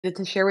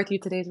To share with you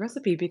today's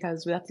recipe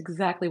because that's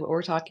exactly what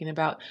we're talking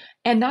about.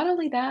 And not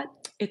only that,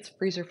 it's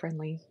freezer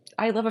friendly.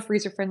 I love a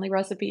freezer friendly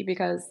recipe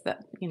because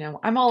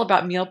I'm all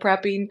about meal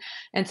prepping.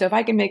 And so if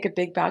I can make a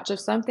big batch of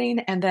something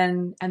and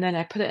then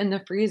I put it in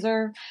the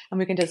freezer and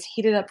we can just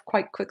heat it up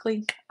quite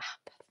quickly,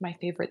 that's my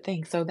favorite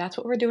thing. So that's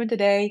what we're doing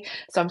today.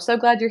 So I'm so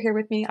glad you're here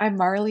with me. I'm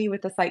Marley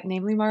with the site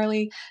Namely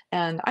Marley,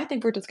 and I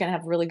think we're just gonna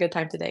have a really good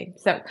time today.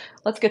 So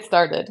let's get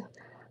started.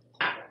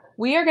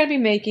 We are going to be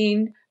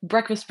making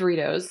breakfast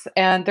burritos,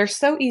 and they're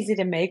so easy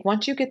to make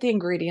once you get the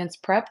ingredients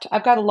prepped.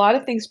 I've got a lot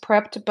of things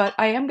prepped, but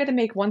I am going to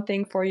make one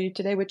thing for you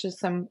today, which is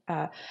some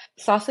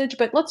sausage.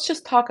 But let's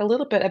just talk a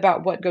little bit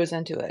about what goes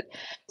into it.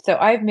 So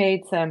I've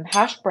made some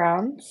hash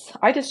browns.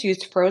 I just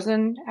used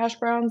frozen hash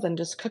browns and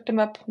just cooked them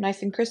up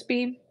nice and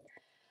crispy.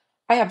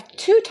 I have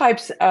two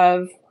types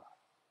of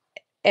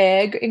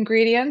egg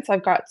ingredients.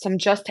 I've got some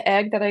just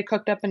egg that I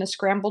cooked up in a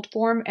scrambled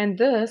form, and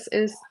this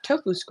is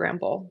tofu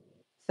scramble.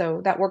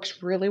 So that works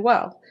really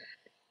well.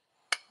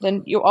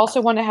 Then you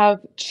also wanna have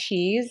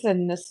cheese,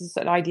 and this is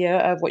an idea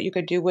of what you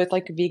could do with,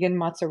 like, vegan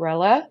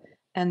mozzarella,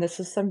 and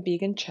this is some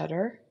vegan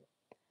cheddar.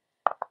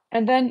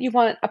 And then you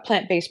want a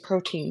plant-based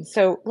protein.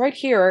 So right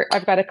here,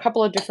 I've got a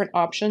couple of different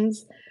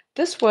options.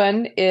 This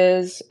one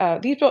is,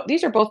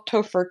 these are both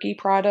Tofurkey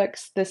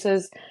products. This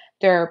is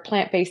their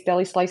plant-based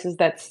deli slices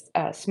that's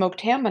smoked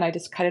ham, and I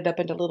just cut it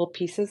up into little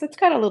pieces. It's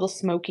got a little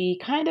smoky,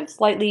 kind of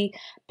slightly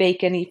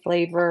bacony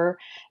flavor.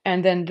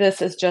 And then this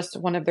is just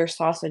one of their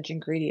sausage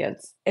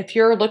ingredients. If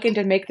you're looking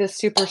to make this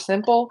super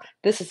simple,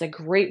 this is a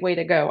great way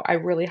to go. I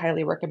really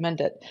highly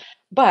recommend it.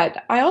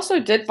 But I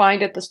also did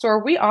find at the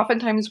store, we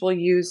oftentimes will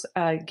use,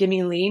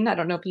 Gimme Lean. I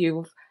don't know if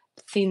you've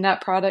seen that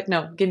product.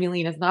 No, Gimme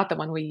Lean is not the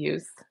one we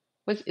use.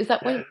 Which is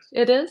that what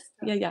it is?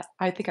 Yeah, yeah.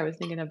 I think I was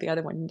thinking of the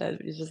other one that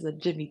is just a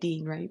Jimmy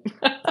Dean, right?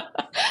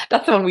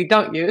 That's the one we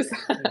don't use.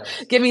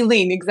 Yes. Gimme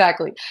Lean,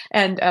 exactly.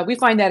 And, we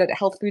find that at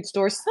health food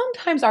stores.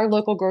 Sometimes our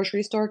local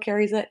grocery store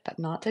carries it, but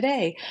not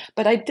today.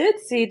 But I did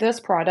see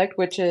this product,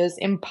 which is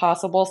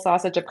Impossible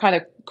sausage. I've kind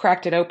of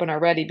cracked it open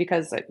already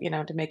because,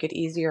 to make it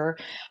easier.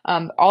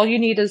 All you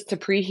need is to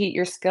preheat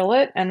your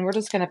skillet, and we're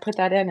just gonna put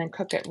that in and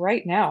cook it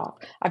right now.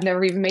 I've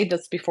never even made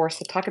this before,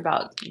 so talk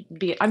about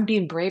I'm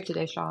being brave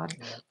today, Sean.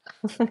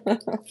 Yeah.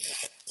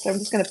 So I'm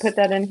just gonna put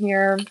that in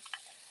here.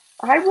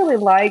 I really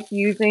like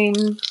using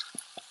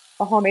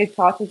a homemade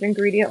sausage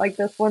ingredient like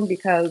this one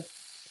because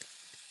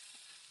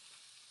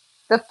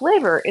the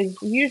flavor is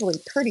usually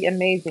pretty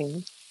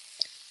amazing.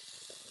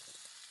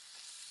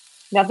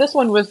 Now this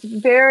one was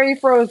very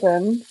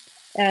frozen,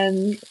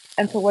 and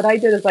so what I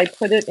did is I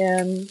put it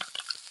in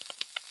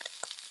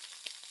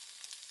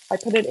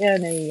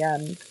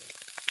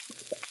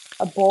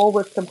a bowl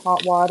with some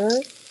hot water.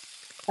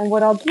 And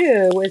what I'll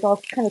do is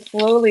I'll kind of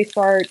slowly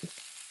start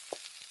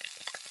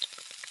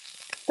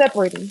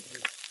separating.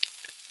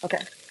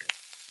 Okay.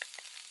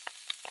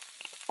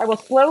 I will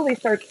slowly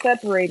start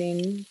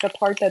separating the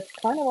part that's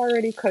kind of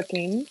already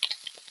cooking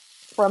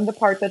from the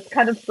part that's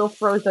kind of still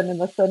frozen in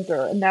the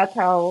center. And that's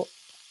how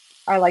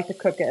I like to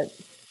cook it.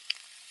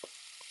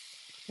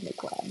 Let me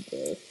grab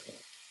this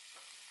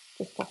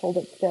just to hold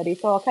it steady.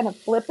 So I'll kind of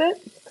flip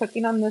it. It's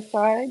cooking on this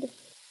side.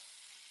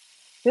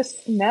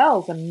 This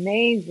smells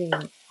amazing.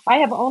 I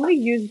have only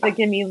used the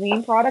Gimme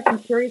Lean product. I'm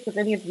curious if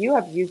any of you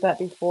have used that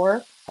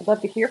before. I'd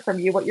love to hear from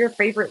you what your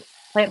favorite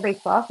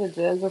plant-based sausage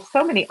is. There's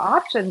so many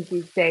options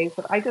these days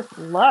that I just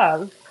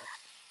love.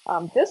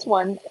 This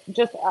one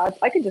just adds,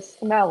 I can just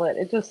smell it.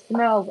 It just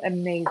smells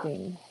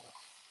amazing.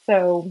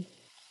 So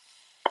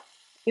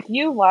if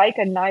you like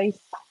a nice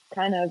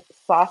kind of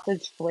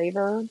sausage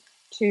flavor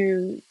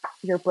to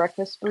your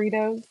breakfast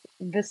burritos,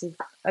 this is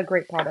a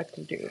great product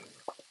to do.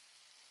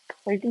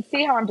 So you can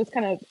see how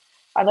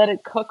I let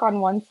it cook on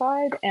one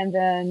side and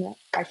then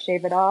I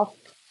shave off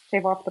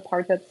the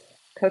part that's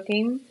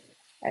cooking.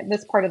 And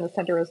this part in the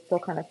center is still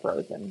kind of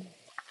frozen.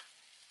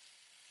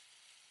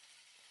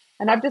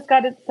 And I've just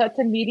got it set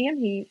to medium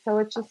heat, so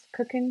it's just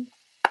cooking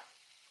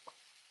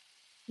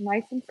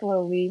nice and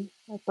slowly.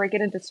 I break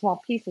it into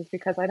small pieces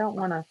because I don't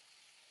want to.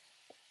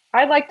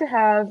 I like to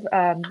have,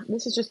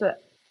 this is just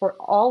for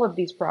all of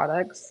these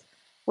products,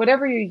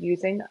 whatever you're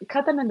using,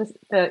 cut them into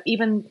the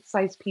even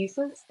sized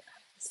pieces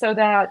so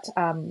that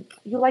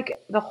you like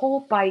the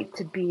whole bite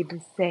to be the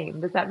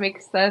same. Does that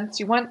make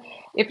sense?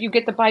 If you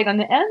get the bite on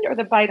the end or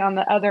the bite on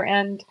the other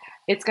end,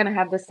 it's going to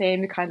have the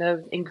same kind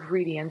of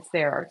ingredients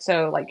there.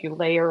 So, like, you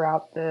layer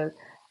out the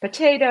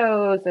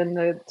potatoes and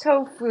the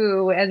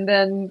tofu and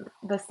then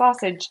the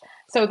sausage.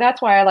 So, that's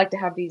why I like to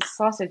have these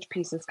sausage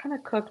pieces kind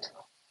of cooked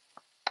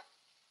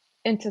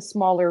into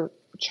smaller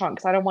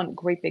chunks. I don't want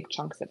great big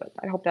chunks of it.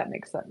 I hope that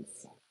makes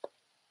sense.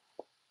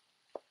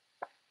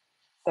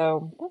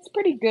 So that's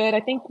pretty good. I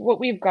think what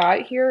we've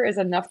got here is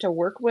enough to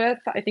work with.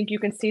 I think you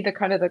can see the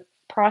kind of the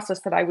process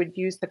that I would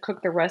use to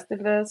cook the rest of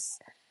this.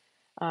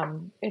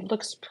 It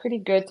looks pretty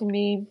good to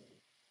me.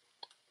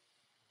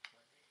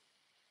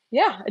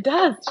 Yeah, it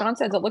does. Sean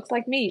says it looks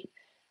like meat.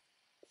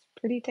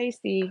 Pretty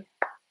tasty.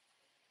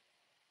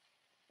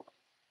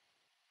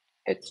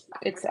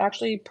 It's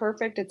actually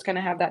perfect. It's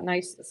gonna have that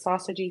nice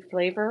sausagey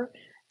flavor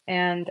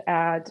and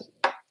add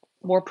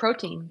more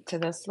protein to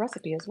this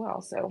recipe as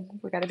well. So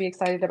we got to be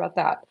excited about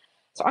that.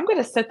 So I'm going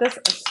to set this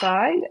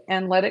aside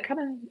and let it kind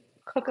of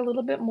cook a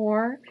little bit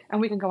more, and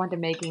we can go on to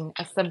making,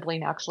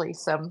 assembling actually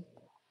some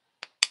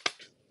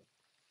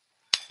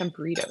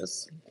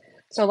burritos.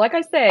 So like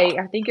I say,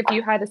 I think if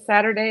you had a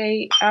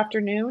Saturday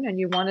afternoon and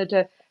you wanted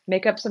to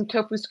make up some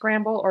tofu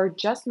scramble or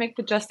just make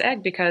the just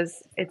egg,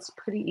 because it's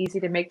pretty easy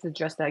to make the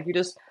just egg. You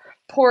just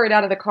pour it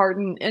out of the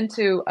carton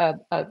into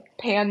a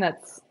pan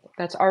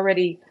that's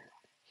already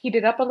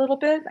heated up a little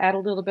bit, add a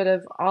little bit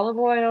of olive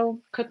oil,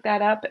 cook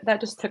that up. That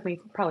just took me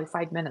probably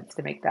 5 minutes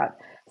to make that.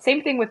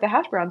 Same thing with the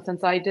hash brown,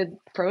 since I did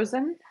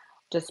frozen,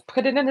 just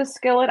put it in a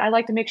skillet. I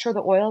like to make sure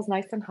the oil is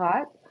nice and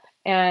hot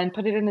and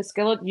put it in a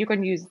skillet. You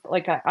can use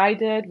like I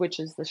did, which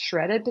is the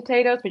shredded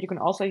potatoes, but you can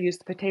also use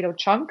the potato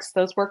chunks.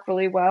 Those work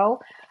really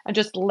well. And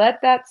just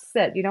let that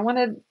sit. You don't want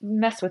to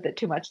mess with it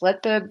too much.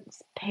 Let the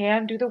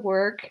pan do the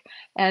work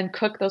and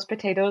cook those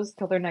potatoes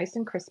till they're nice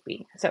and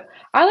crispy. So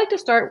I like to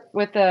start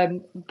with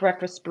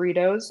breakfast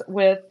burritos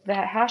with the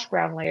hash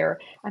brown layer.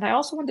 And I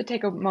also want to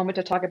take a moment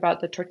to talk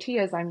about the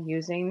tortillas I'm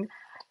using.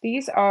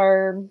 These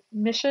are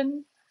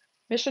Mission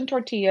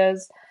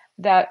tortillas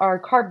that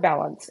are carb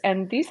balanced,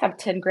 and these have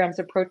 10 grams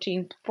of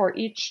protein for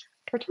each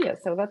tortilla,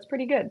 so that's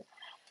pretty good.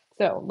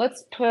 So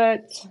let's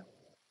put,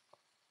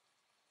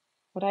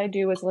 what I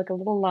do is like a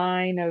little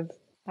line of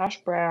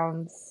hash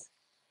browns.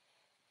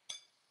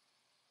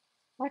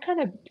 I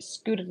kind of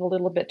scoot it a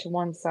little bit to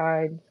one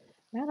side.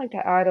 And I like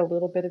to add a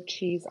little bit of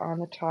cheese on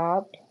the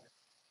top.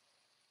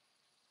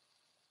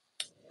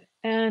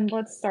 And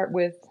let's start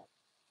with,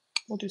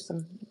 we'll do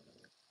some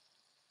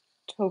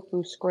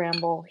tofu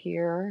scramble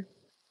here.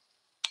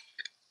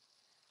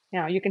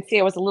 Now you can see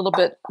I was a little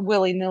bit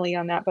willy-nilly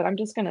on that, but I'm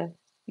just gonna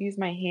use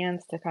my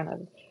hands to kind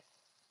of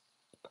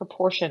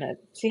proportion it.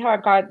 See how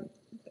I've got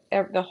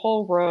the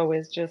whole row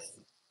is just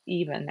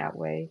even that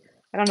way.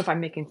 I don't know if I'm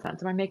making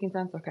sense. Am I making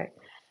sense? Okay.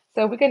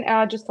 So we can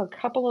add just a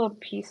couple of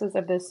pieces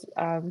of this.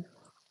 I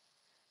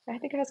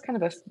think it has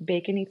kind of a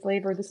bacony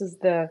flavor. This is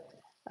the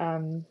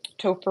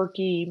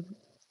tofurkey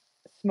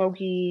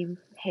smoky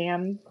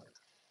ham.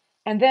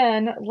 And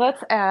then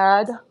let's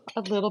add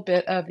a little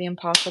bit of the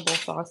Impossible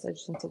sausage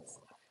since it's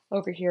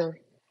over here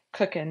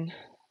cooking.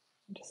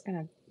 I'm just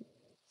gonna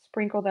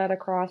sprinkle that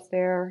across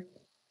there.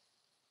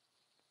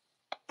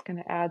 It's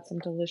gonna add some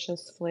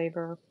delicious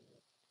flavor.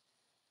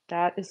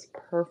 That is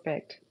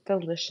perfect.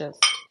 Delicious.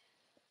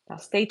 Now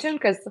stay tuned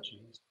because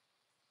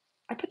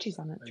I put cheese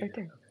on it. It's right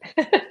there.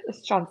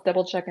 Sean's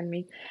double checking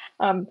me.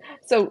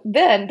 So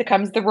then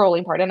comes the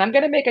rolling part. And I'm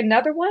going to make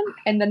another one.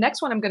 And the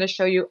next one, I'm going to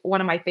show you one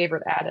of my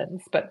favorite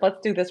add-ins. But let's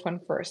do this one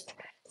first.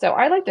 So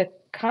I like to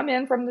come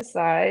in from the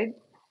side.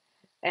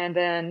 And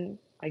then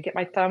I get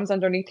my thumbs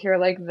underneath here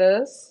like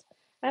this.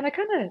 And I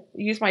kind of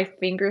use my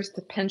fingers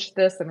to pinch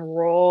this and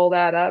roll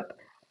that up.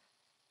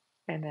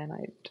 And then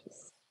I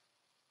just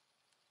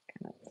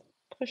kind of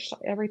push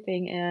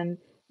everything in.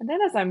 And then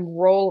as I'm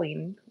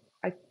rolling,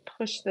 I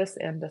push this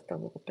in just a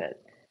little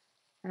bit.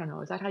 I don't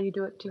know, is that how you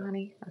do it too,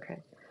 honey?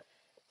 Okay.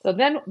 So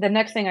then the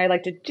next thing I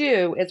like to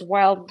do is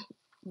while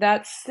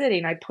that's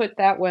sitting, I put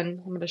that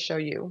one, I'm going to show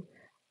you,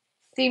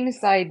 seam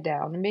side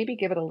down and maybe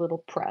give it a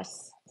little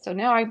press. So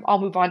now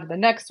I'll move on to the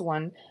next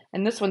one,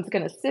 and this one's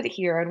going to sit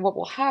here, and what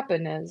will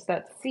happen is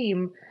that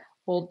seam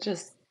will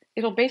just,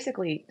 it'll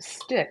basically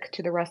stick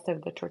to the rest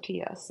of the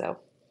tortilla. So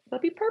it'll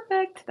be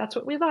perfect. That's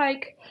what we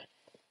like.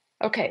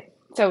 Okay,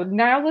 so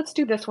now let's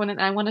do this one,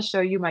 and I want to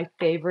show you my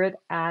favorite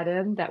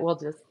add-in that will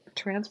just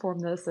transform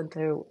this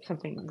into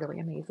something really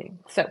amazing.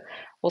 So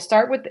we'll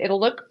start with, it'll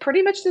look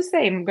pretty much the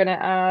same. I'm going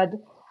to add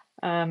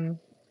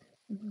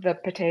the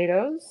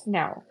potatoes.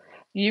 Now,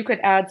 you could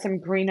add some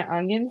green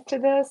onions to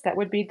this. That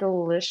would be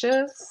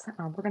delicious.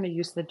 We're going to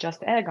use the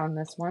just egg on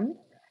this one.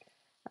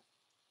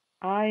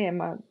 I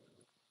am a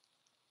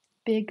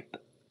big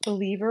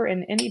believer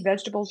in any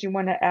vegetables you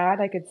want to add.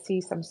 I could see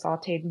some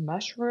sauteed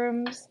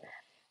mushrooms.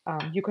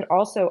 You could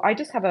also, I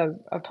just have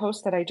a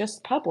post that I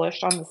just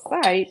published on the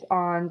site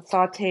on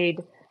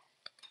sauteed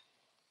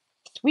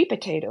sweet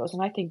potatoes,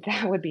 and I think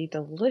that would be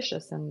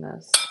delicious in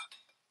this.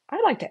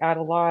 I like to add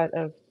a lot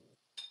of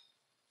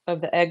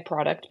the egg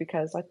product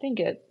because I think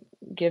it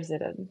gives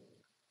it a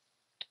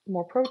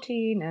more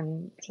protein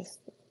and just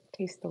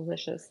tastes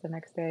delicious the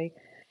next day.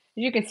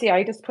 You can see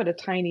I just put a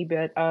tiny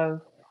bit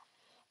of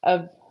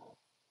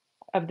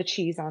the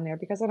cheese on there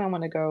because I don't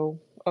want to go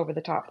over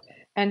the top.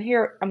 And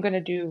here I'm going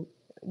to do,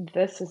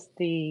 this is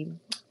the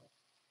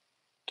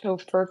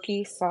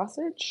tofurkey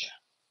sausage.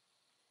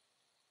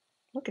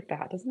 Look at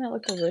that. Doesn't that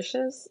look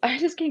delicious? I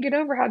just can't get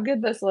over how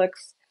good this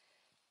looks.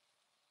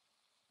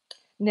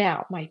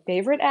 Now, my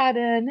favorite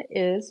add-in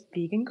is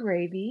vegan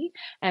gravy.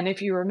 And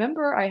if you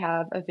remember, I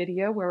have a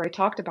video where I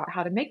talked about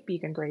how to make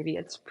vegan gravy.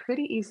 It's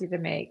pretty easy to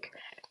make.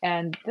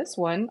 And this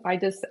one, I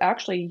just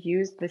actually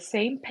used the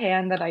same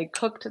pan that I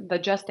cooked the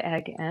just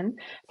egg in.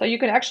 So you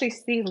can actually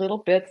see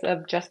little bits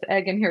of just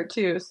egg in here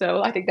too.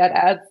 So I think that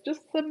adds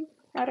just some,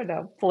 I don't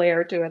know,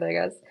 flair to it, I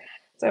guess.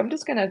 So I'm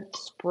just gonna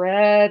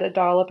spread a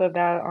dollop of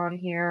that on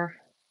here.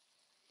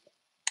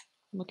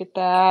 Look at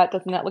that.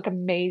 Doesn't that look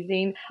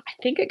amazing? I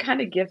think it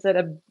kind of gives it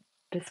a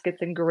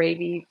biscuits and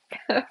gravy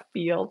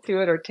feel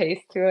to it or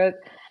taste to it.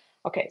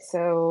 Okay,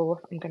 so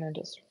I'm gonna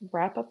just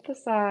wrap up the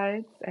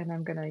sides and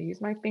I'm gonna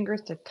use my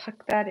fingers to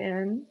tuck that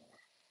in.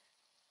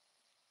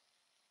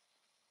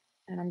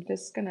 And I'm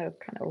just gonna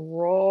kind of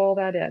roll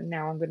that in.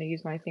 Now I'm gonna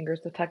use my fingers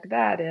to tuck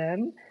that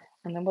in,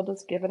 and then we'll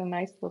just give it a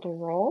nice little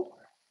roll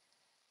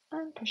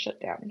and push it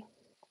down.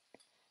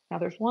 Now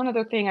there's one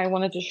other thing I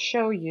wanted to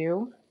show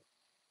you,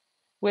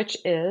 which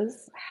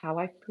is how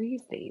I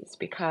freeze these,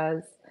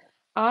 because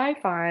I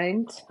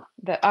find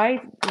that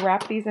I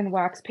wrap these in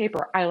wax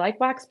paper. I like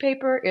wax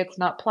paper. It's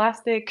not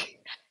plastic.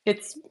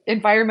 It's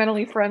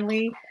environmentally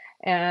friendly,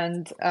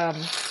 and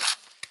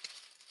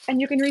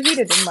you can reheat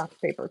it in wax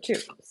paper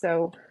too.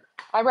 So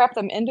I wrap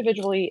them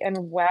individually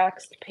in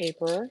waxed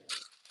paper,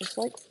 just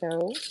like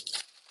so.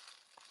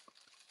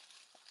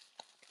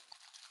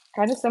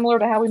 Kind of similar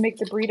to how we make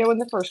the burrito in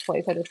the first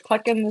place. I just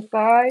tuck in the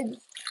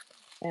sides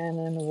and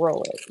then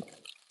roll it.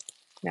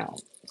 Now,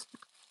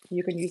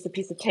 you can use a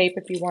piece of tape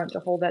if you want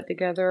to hold that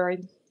together.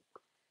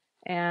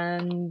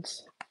 And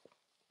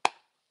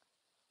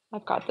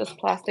I've got this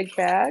plastic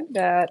bag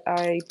that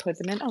I put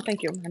them in. Oh,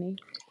 thank you, honey.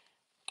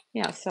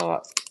 Yeah,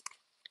 so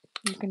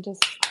you can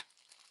just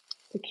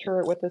secure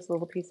it with this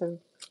little piece of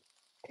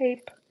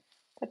tape.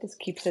 That just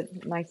keeps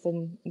it nice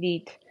and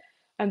neat.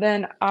 And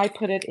then I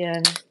put it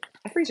in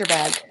a freezer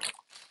bag.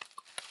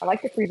 I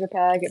like the freezer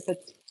bag. It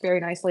fits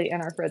very nicely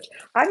in our fridge.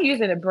 I'm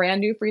using a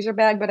brand new freezer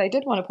bag, but I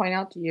did want to point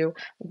out to you,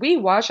 we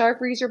wash our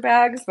freezer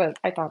bags, but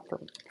I thought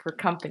for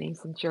company,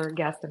 since you're a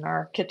guest in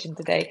our kitchen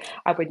today,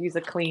 I would use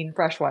a clean,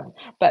 fresh one.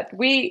 But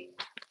we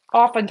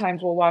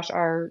oftentimes will wash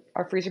our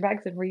freezer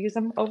bags and reuse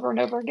them over and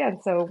over again.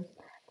 So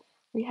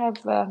we have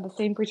the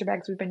same freezer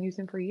bags we've been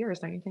using for years,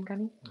 don't you think,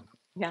 honey?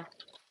 Yeah.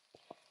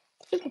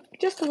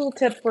 Just a little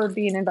tip for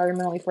being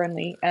environmentally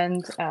friendly.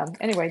 And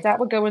anyway, that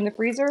would go in the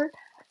freezer.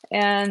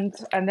 And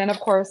then, of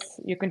course,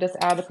 you can just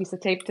add a piece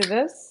of tape to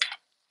this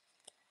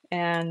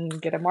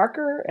and get a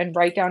marker and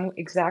write down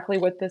exactly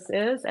what this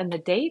is and the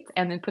date,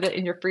 and then put it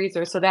in your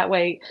freezer. So that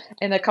way,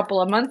 in a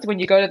couple of months, when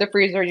you go to the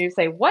freezer and you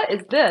say, "What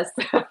is this?"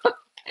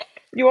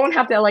 You won't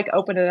have to like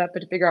open it up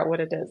and figure out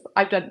what it is.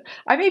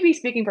 I may be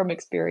speaking from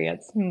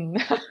experience.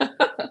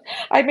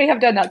 I may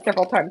have done that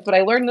several times, but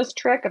I learned this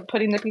trick of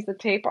putting the piece of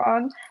tape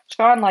on.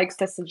 Sean likes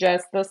to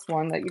suggest this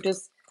one, that you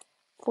just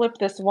flip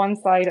this one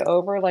side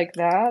over like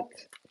that,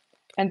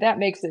 and that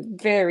makes it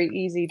very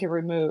easy to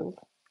remove.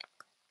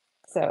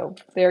 So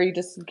there, you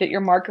just get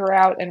your marker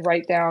out and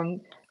write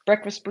down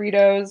breakfast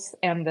burritos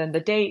and then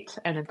the date,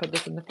 and then put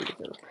this in the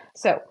freezer.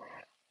 So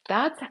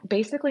that's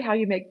basically how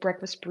you make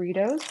breakfast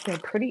burritos. They're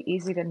pretty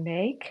easy to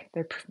make.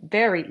 They're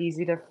very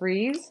easy to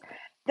freeze.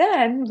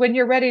 Then when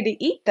you're ready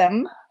to eat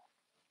them,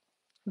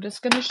 I'm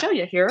just going to show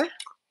you here.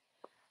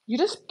 You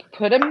just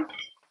put them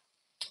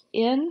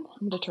in.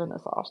 I'm going to turn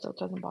this off so it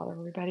doesn't bother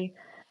everybody.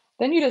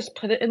 Then you just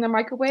put it in the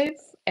microwave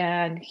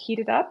and heat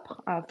it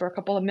up for a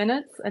couple of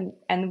minutes.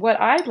 And what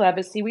I love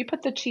is, see, we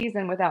put the cheese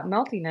in without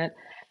melting it.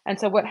 And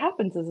so what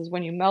happens is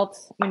when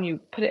you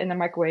put it in the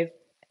microwave,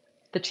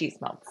 the cheese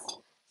melts.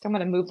 So I'm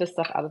going to move this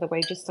stuff out of the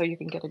way just so you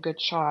can get a good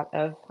shot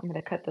of, I'm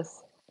going to cut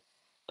this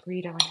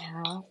burrito in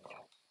half.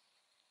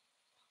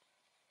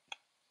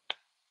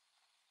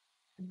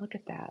 And look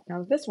at that.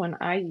 Now this one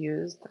I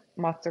used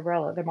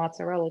the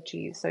mozzarella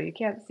cheese, so you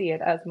can't see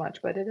it as much,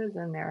 but it is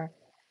in there.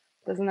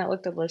 Doesn't that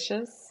look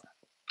delicious?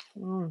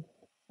 I'll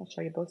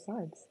show you both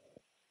sides.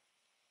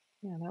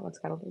 Yeah, that one's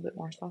got a little bit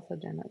more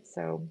sausage in it.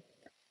 So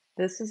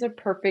this is a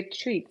perfect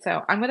treat.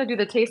 So I'm going to do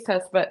the taste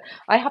test, but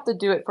I have to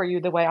do it for you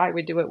the way I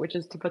would do it, which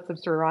is to put some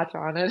sriracha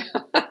on it.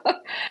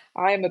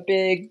 I am a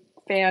big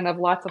fan of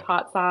lots of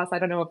hot sauce. I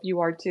don't know if you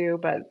are too,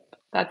 but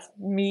that's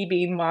me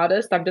being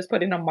modest. I'm just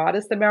putting a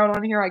modest amount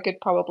on here. I could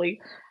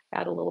probably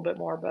add a little bit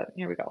more, but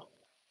here we go.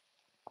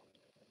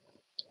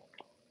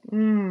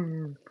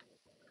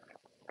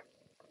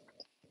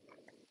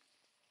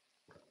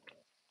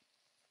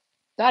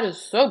 That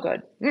is so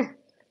good.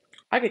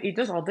 I could eat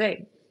this all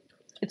day.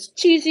 It's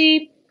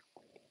cheesy.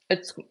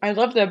 I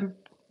love the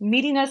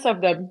meatiness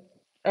of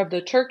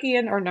the turkey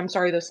or I'm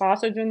sorry, the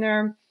sausage in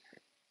there.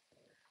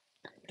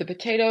 The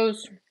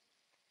potatoes.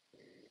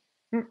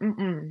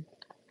 The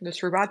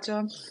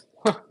sriracha.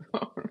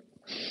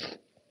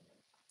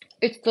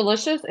 It's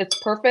delicious.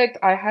 It's perfect.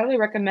 I highly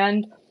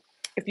recommend,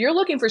 if you're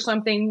looking for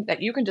something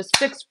that you can just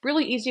fix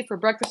really easy for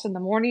breakfast in the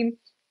morning,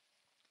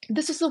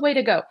 this is the way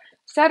to go.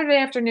 Saturday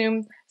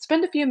afternoon,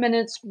 spend a few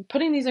minutes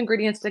putting these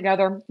ingredients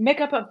together,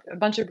 make up a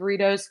bunch of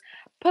burritos,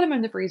 put them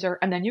in the freezer,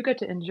 and then you get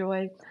to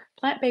enjoy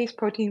plant-based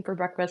protein for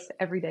breakfast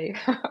every day.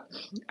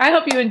 I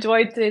hope you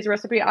enjoyed today's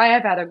recipe. I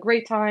have had a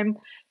great time.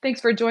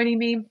 Thanks for joining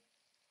me.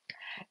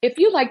 If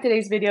you liked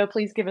today's video,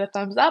 please give it a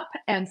thumbs up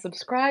and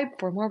subscribe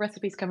for more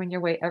recipes coming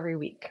your way every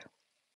week.